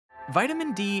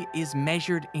Vitamin D is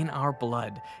measured in our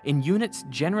blood, in units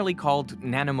generally called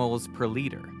nanomoles per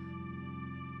liter.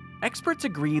 Experts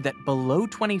agree that below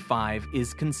 25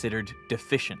 is considered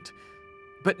deficient.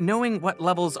 But knowing what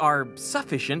levels are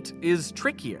sufficient is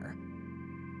trickier.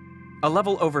 A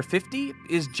level over 50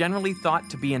 is generally thought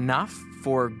to be enough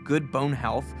for good bone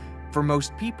health for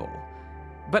most people.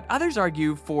 But others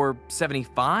argue for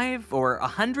 75 or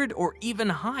 100 or even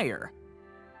higher.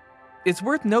 It's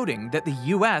worth noting that the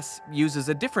US uses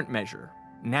a different measure,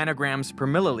 nanograms per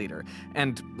milliliter,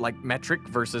 and like metric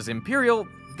versus imperial,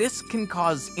 this can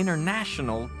cause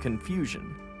international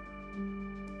confusion.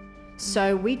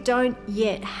 So we don't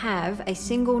yet have a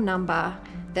single number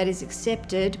that is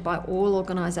accepted by all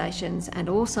organisations and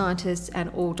all scientists and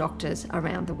all doctors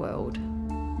around the world.